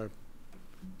 So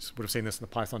You would have seen this in the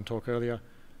Python talk earlier.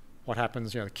 What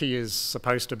happens, the key is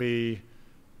supposed to be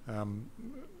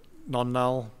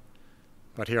non-null,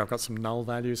 but here I've got some null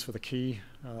values for the key.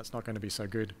 That's not going to be so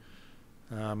good.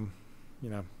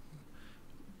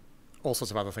 All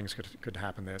sorts of other things could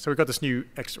happen there. So we've got this new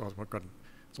extra, well,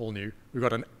 it's all new. We've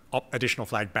got an additional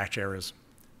flag, batch errors.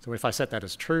 So if I set that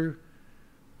as true,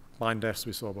 bind defs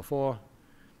we saw before,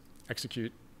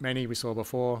 execute many we saw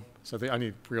before. So the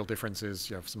only real difference is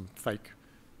you have some fake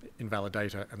invalid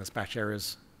data and this batch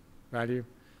errors value.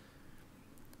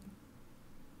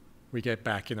 We get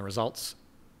back in the results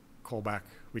callback,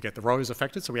 we get the rows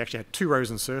affected. So we actually had 2 rows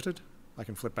inserted. I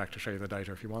can flip back to show you the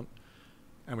data if you want.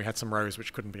 And we had some rows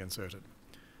which couldn't be inserted.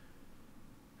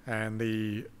 And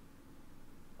the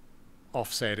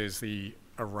offset is the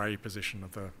array position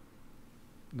of the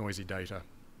noisy data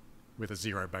with a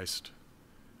 0-based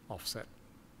offset.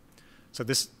 So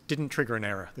this didn't trigger an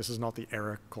error. This is not the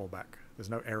error callback. There's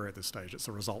no error at this stage. It's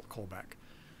a result callback.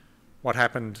 What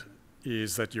happened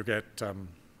is that you get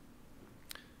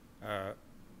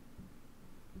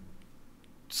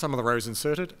some of the rows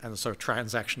inserted, and so a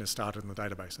transaction is started in the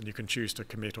database. And you can choose to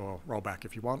commit or roll back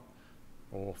if you want,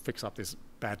 or fix up this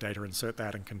bad data, insert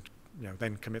that, and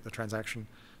then commit the transaction.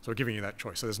 So we're giving you that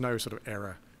choice. So there's no sort of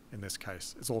error in this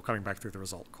case. It's all coming back through the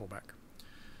result callback.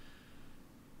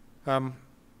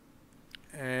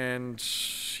 And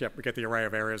yep, we get the array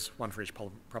of errors, 1 for each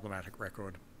problematic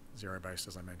record, 0-based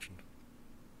as I mentioned.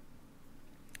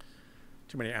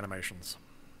 Too many animations.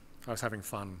 I was having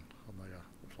fun on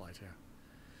the flight here.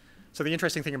 So the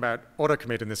interesting thing about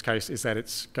auto-commit in this case is that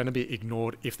it's going to be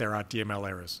ignored if there are DML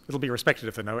errors. It'll be respected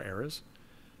if there are no errors,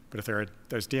 but if there are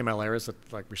those DML errors that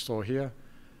like we saw here,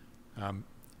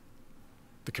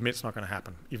 the commit's not going to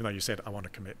happen, even though you said I want to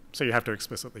commit. So you have to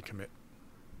explicitly commit.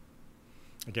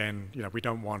 Again, we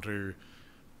don't want to,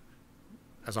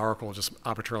 as Oracle, just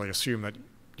arbitrarily assume that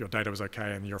your data was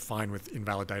okay and you're fine with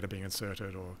invalid data being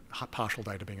inserted or partial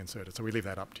data being inserted. So we leave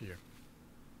that up to you.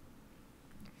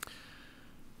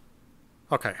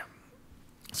 Okay,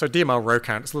 so DML row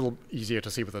count is a little easier to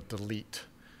see with a delete,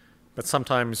 but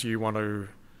sometimes you want to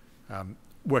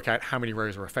work out how many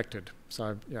rows are affected.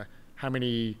 So how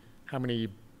many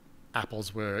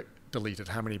apples were deleted,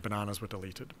 how many bananas were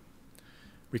deleted.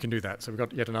 We can do that. So we've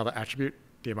got yet another attribute,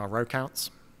 DML row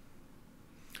counts.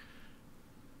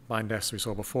 Bind defs we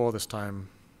saw before. This time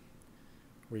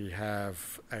we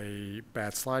have a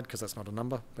bad slide because that's not a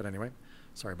number, but anyway,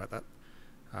 sorry about that.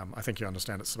 I think you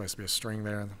understand it's supposed to be a string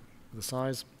there, the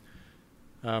size.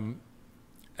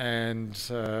 There's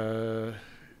a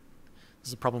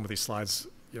problem with these slides.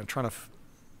 Trying to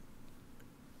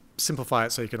simplify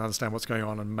it so you can understand what's going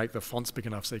on and make the fonts big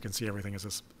enough so you can see everything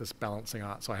as this balancing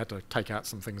art. So I had to take out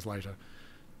some things later.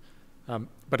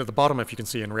 But at the bottom, if you can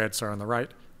see in red, sorry, on the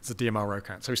right, it's a DML row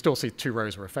count. So we still see 2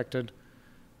 rows were affected,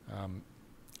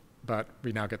 but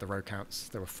we now get the row counts.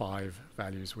 There were 5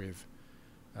 values with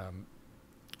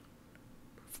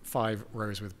 5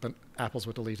 rows with apples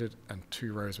were deleted and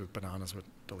 2 rows with bananas were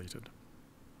deleted.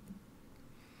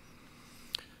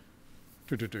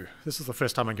 This is the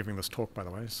first time I'm giving this talk, by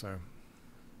the way, so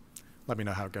let me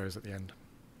know how it goes at the end.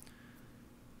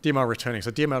 DML returning.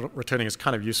 So DML returning is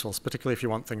kind of useful, particularly if you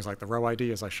want things like the row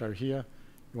ID, as I show here.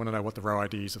 You want to know what the row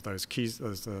IDs of those keys,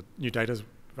 those new data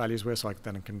values were, so I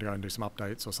then can go and do some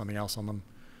updates or something else on them.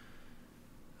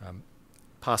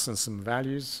 Pass in some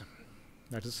values.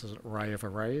 Notice there's an array of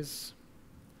arrays.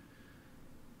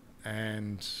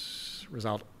 And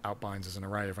result outbinds is an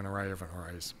array of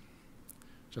arrays.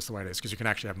 Just the way it is, because you can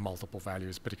actually have multiple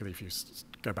values, particularly if you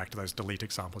go back to those delete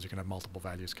examples, you can have multiple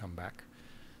values come back.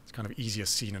 It's kind of easier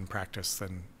seen in practice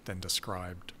than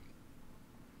described.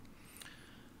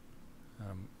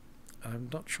 I'm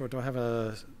not sure, do I have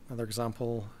another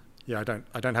example? Yeah, I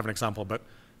don't have an example, but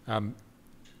I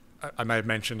may have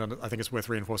mentioned, and I think it's worth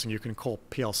reinforcing, you can call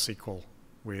PL SQL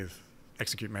with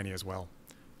execute many as well.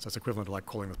 So it's equivalent to like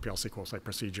calling with PL SQL, say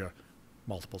procedure,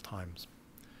 multiple times,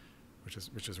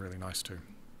 which is really nice too.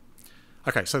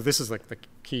 Okay, so this is like the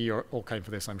key all came for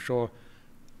this, I'm sure.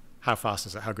 How fast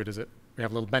is it? How good is it? We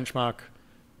have a little benchmark.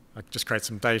 I just create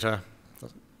some data.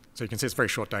 So you can see it's very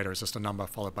short data. It's just a number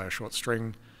followed by a short string.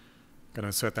 I'm going to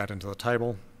insert that into the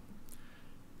table.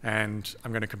 And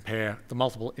I'm going to compare the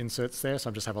multiple inserts there.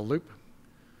 So I just have a loop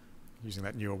using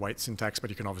that new await syntax, but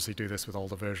you can obviously do this with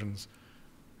older versions.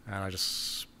 And I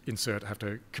just insert, have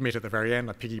to commit at the very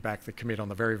end. I piggyback the commit on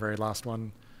the very, very last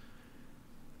one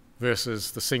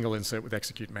versus the single insert with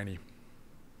execute many.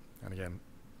 And again,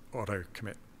 auto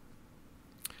commit.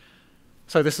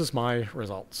 So this is my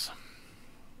results.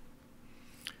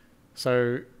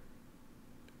 So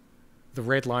The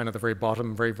red line at the very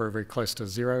bottom, very, very, very close to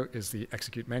 0, is the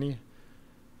execute many.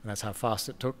 And that's how fast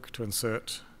it took to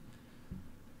insert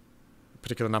a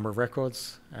particular number of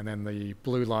records. And then the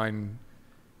blue line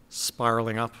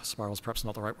spiraling up, spiral's perhaps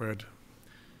not the right word,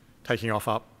 taking off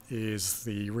up, is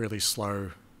the really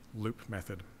slow loop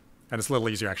method. And it's a little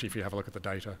easier actually if you have a look at the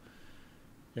data.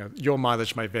 Your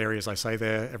mileage may vary, as I say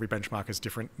there. Every benchmark is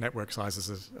different. Network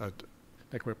sizes,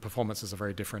 network performances are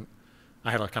very different.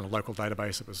 I had a kind of local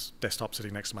database. It was desktop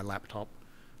sitting next to my laptop,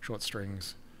 short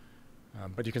strings.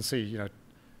 But you can see,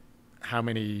 how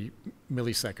many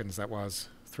milliseconds that was,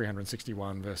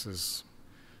 361 versus,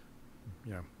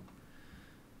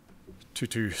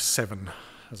 227,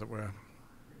 as it were.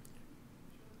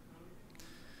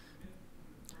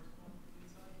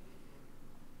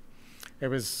 It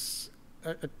was,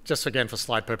 just again for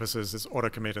slide purposes, it's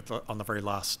auto-committed on the very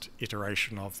last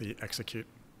iteration of the execute.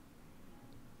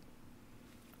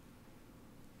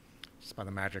 Just by the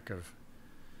magic of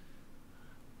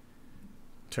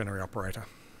ternary operator.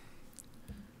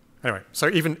 Anyway, so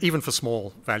even for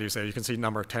small values there, you can see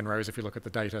number of 10 rows. If you look at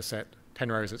the data set,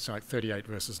 10 rows, it's like 38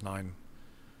 versus 9.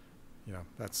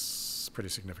 That's pretty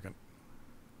significant.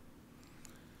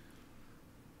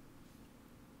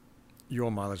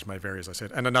 Your mileage may vary, as I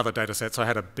said. And another data set, so I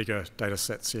had a bigger data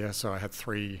sets here. So I had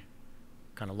 3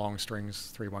 kind of long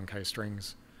strings, 3 1K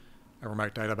strings, a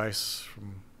remote database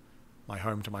from my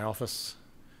home to my office.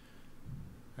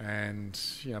 And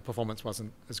performance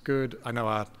wasn't as good. I know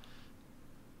our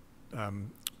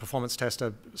performance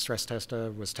tester, stress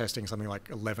tester, was testing something like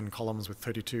 11 columns with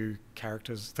 32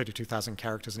 characters, 32,000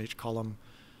 characters in each column.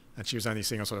 And she was only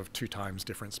seeing a sort of 2 times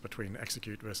difference between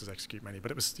execute versus execute many.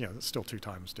 But it was, it's still 2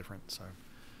 times different. So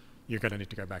you're going to need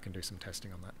to go back and do some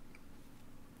testing on that.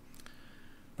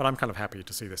 But I'm kind of happy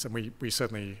to see this. And we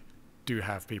certainly do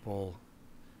have people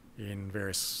in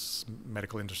various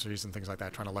medical industries and things like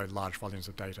that trying to load large volumes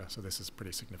of data. So this is a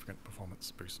pretty significant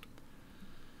performance boost.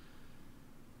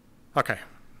 OK.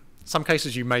 Some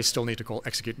cases you may still need to call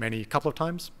execute many a couple of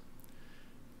times,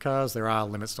 because there are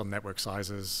limits on network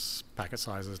sizes, packet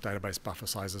sizes, database buffer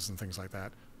sizes, and things like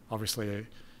that. Obviously, you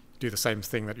do the same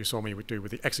thing that you saw me do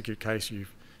with the execute case. You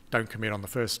don't commit on the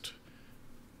first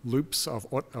loops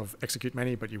of execute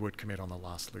many, but you would commit on the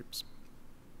last loops.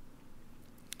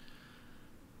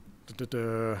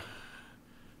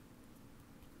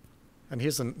 And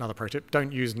here's another pro tip.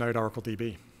 Don't use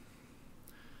node-oracledb.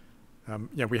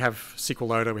 We have SQL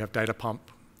Loader, we have Data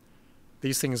Pump.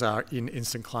 These things are in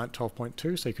Instant Client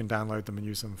 12.2, so you can download them and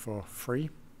use them for free.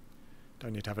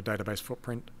 Don't need to have a database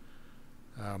footprint.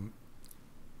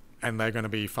 And they're going to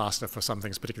be faster for some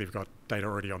things, particularly if you've got data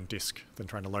already on disk, than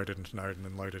trying to load it into Node and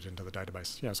then load it into the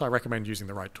database. So I recommend using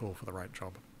the right tool for the right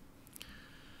job.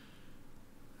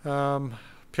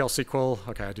 PL SQL,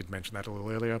 okay, I did mention that a little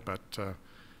earlier, but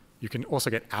you can also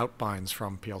get outbinds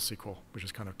from PL SQL, which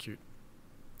is kind of cute.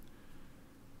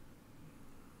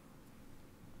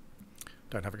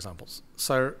 Don't have examples.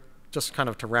 So just kind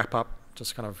of to wrap up,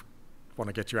 just kind of want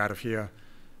to get you out of here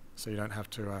so you don't have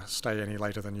to stay any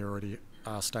later than you already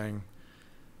are staying.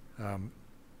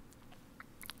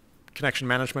 Connection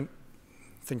management,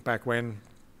 think back when.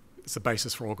 It's the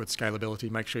basis for all good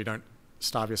scalability. Make sure you don't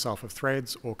starve yourself of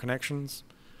threads or connections.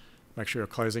 Make sure you're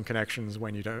closing connections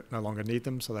when you no longer need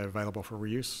them, so they're available for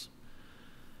reuse.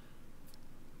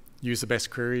 Use the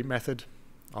best query method.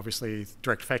 Obviously,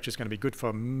 direct fetch is going to be good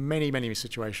for many, many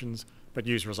situations, but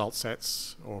use result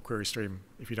sets or query stream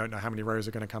if you don't know how many rows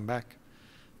are going to come back.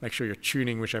 Make sure you're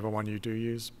tuning whichever one you do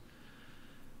use.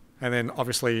 And then,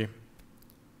 obviously,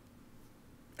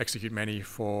 execute many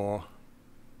for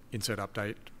insert,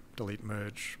 update, delete,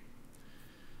 merge.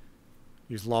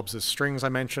 Use lobs as strings, I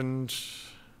mentioned.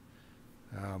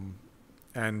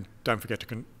 And don't forget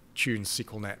to tune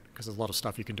SQLnet, because there's a lot of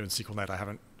stuff you can do in SQLnet I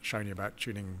haven't shown you about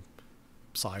tuning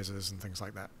sizes and things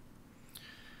like that.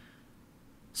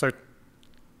 So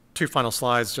 2 final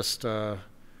slides, just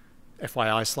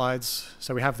FYI slides.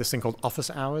 So we have this thing called office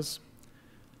hours.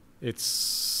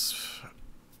 It's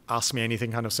ask me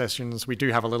anything kind of sessions. We do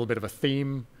have a little bit of a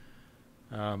theme.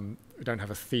 We don't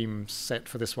have a theme set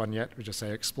for this one yet. We just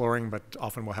say exploring, but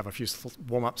often we'll have a few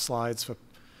warm-up slides for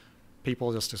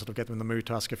people just to sort of get them in the mood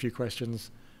to ask a few questions.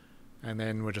 And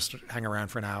then we'll just hang around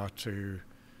for an hour to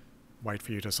wait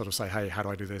for you to sort of say, hey, how do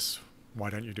I do this?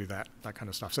 Why don't you do that? That kind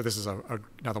of stuff. So this is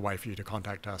another way for you to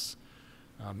contact us.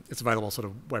 It's available sort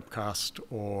of webcast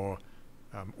or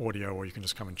audio, or you can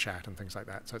just come and chat and things like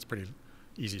that. So it's pretty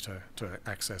easy to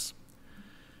access.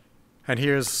 And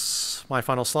here's my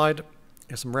final slide.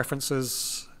 Here's some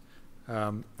references.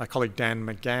 My colleague Dan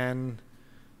McGann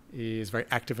is very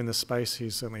active in this space.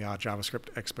 He's certainly our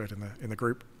JavaScript expert in the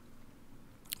group.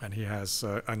 And he has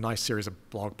a nice series of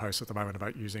blog posts at the moment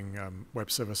about using web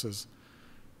services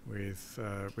with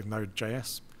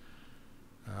Node.js.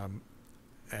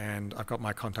 And I've got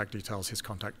my contact details, his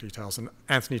contact details. And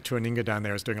Anthony Tuaninga down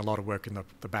there is doing a lot of work in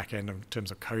the back end in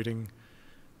terms of coding.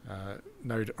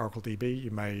 Node-oracledb, you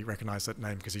may recognize that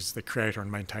name because he's the creator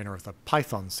and maintainer of the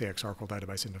Python CX Oracle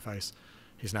database interface.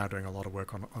 He's now doing a lot of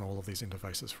work on all of these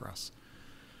interfaces for us.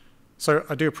 So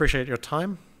I do appreciate your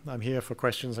time. I'm here for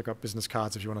questions. I've got business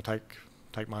cards if you want to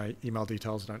take my email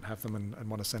details, don't have them, and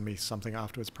want to send me something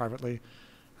afterwards privately.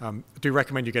 I do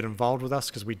recommend you get involved with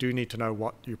us because we do need to know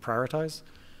what you prioritize.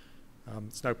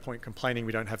 There's no point complaining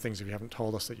we don't have things if you haven't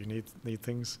told us that you need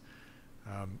things.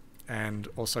 And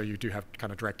also you do have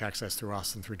kind of direct access through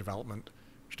us and through development,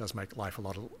 which does make life a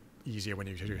lot easier when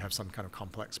you do have some kind of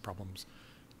complex problems.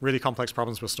 Really complex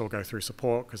problems will still go through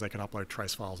support because they can upload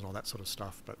trace files and all that sort of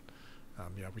stuff, but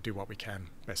yeah, we do what we can,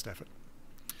 best effort.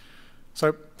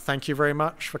 So thank you very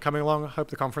much for coming along. I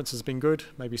hope the conference has been good.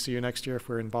 Maybe see you next year if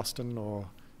we're in Boston or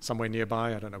somewhere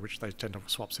nearby. I don't know which, they tend to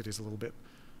swap cities a little bit,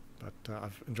 but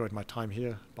I've enjoyed my time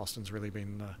here. Boston's really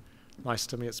been nice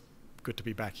to me. It's good to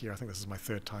be back here. I think this is my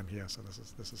third time here, so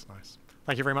this is nice.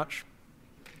 Thank you very much.